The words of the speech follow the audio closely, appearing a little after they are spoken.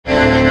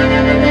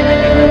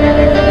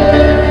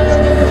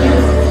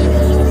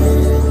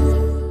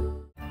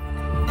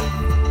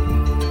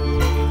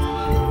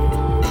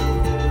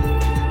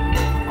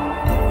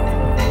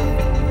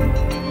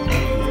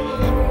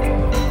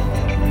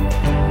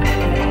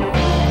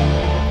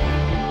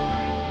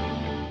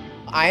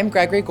I'm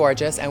Gregory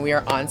Gorgeous, and we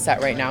are on set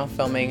right now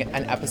filming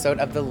an episode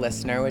of The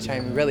Listener, which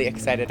I'm really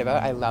excited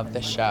about. I love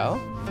the show.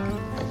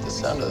 I like the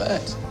sound of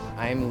that.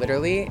 I'm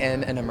literally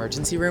in an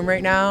emergency room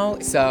right now,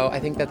 so I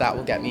think that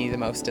will get me the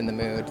most in the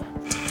mood.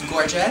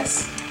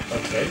 Gorgeous.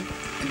 Okay.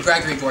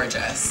 Gregory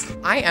Gorgeous.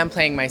 I am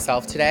playing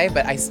myself today,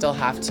 but I still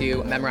have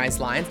to memorize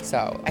lines,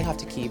 so I have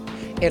to keep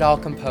it all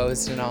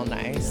composed and all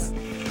nice.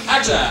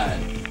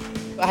 Action!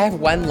 I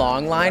have one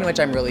long line, which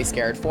I'm really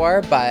scared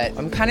for, but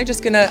I'm kind of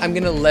just I'm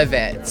gonna live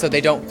it, so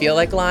they don't feel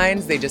like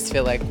lines, they just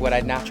feel like what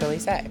I'd naturally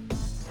say.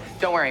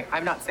 Don't worry,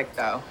 I'm not sick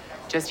though,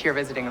 just here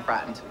visiting a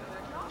friend.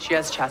 She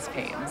has chest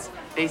pains.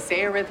 They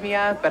say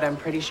arrhythmia, but I'm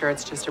pretty sure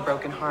it's just a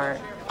broken heart.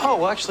 Oh,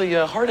 well, actually,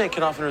 heartache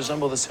can often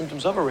resemble the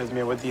symptoms of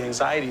arrhythmia with the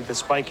anxiety, the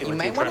spiking. You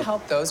might want to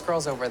help those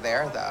girls over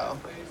there, though.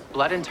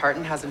 Blood and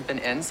Tartan hasn't been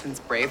in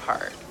since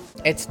Braveheart.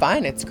 It's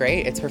fun, it's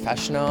great, it's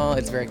professional,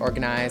 it's very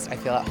organized, I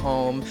feel at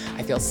home,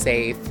 I feel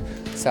safe,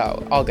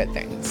 so all good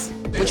things.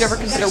 Would you ever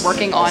consider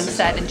working on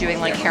set and doing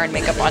like hair and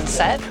makeup on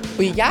set?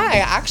 Well, yeah, I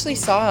actually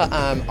saw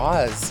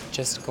Oz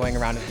just going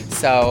around,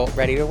 so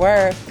ready to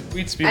work.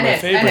 Weeds be my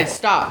favorite. Ennis,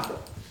 stop.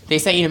 They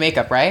sent you to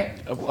makeup,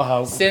 right?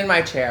 Sit in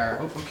my chair.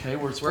 Okay,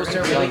 we're We're supposed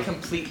gonna to really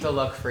complete the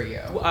look for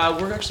you.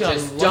 we're actually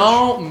Just on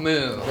don't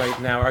move.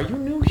 right now. Are you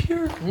new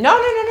here? No.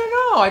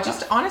 I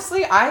just,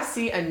 honestly, I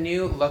see a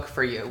new look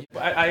for you.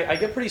 I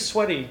get pretty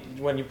sweaty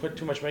when you put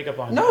too much makeup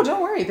on. No,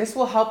 don't worry. This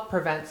will help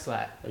prevent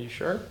sweat. Are you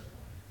sure?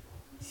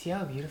 See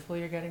how beautiful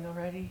you're getting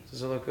already?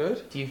 Does it look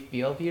good? Do you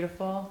feel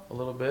beautiful? A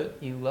little bit.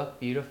 You look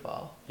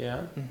beautiful.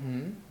 Yeah?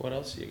 Mm-hmm. What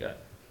else you got?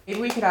 Maybe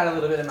we could add a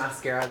little bit of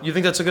mascara. You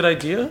think that's a good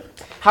idea?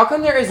 How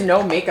come there is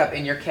no makeup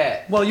in your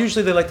kit? Well,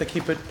 usually they like to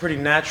keep it pretty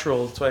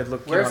natural, so I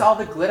look. Where's all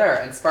the glitter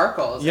and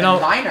sparkles and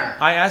liner?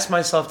 I ask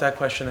myself that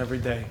question every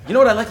day. You know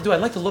what I like to do? I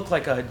like to look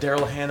like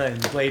Daryl Hannah in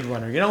Blade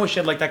Runner. You know, when she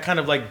had like that kind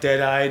of like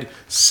dead-eyed,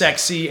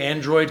 sexy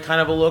android kind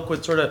of a look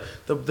with sort of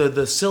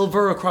the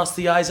silver across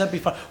the eyes. That'd be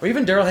fun. Or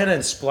even Daryl Hannah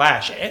in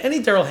Splash.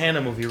 Any Daryl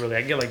Hannah movie, really.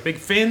 I get like big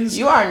fins.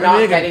 You are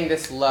not getting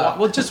this look.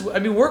 Well, just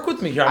work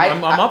with me here.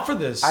 I'm up for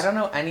this. I don't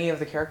know any of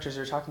the characters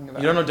you're talking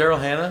about. You don't know Daryl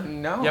Hannah?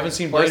 No. You haven't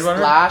seen Blade Runner?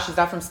 Splash? Is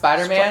that from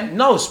Spider-Man?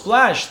 No,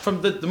 Splash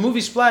from the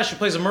movie Splash. She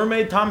plays a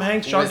mermaid. Tom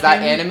Hanks. Sean Was that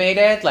Connery.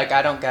 animated? Like,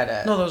 I don't get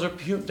it. No, those are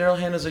Daryl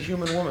Hannah's a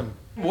human woman.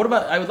 What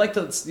about, I would like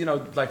to,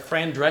 like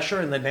Fran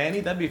Drescher and the nanny.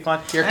 That'd be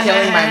fun. You're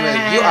killing my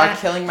mood. You are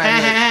killing my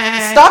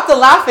mood. Stop the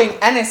laughing.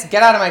 Ennis,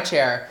 get out of my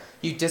chair.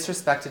 You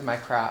disrespected my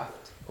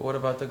craft. But what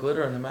about the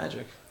glitter and the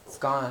magic? It's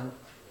gone.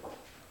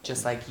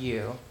 Just like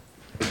you.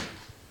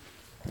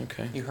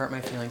 Okay. You hurt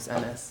my feelings,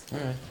 Ennis. All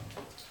right.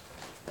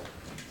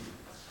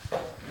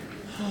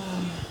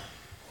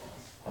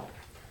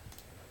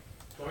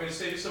 Want me to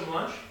save you some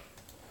lunch?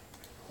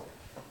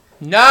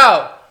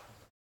 No!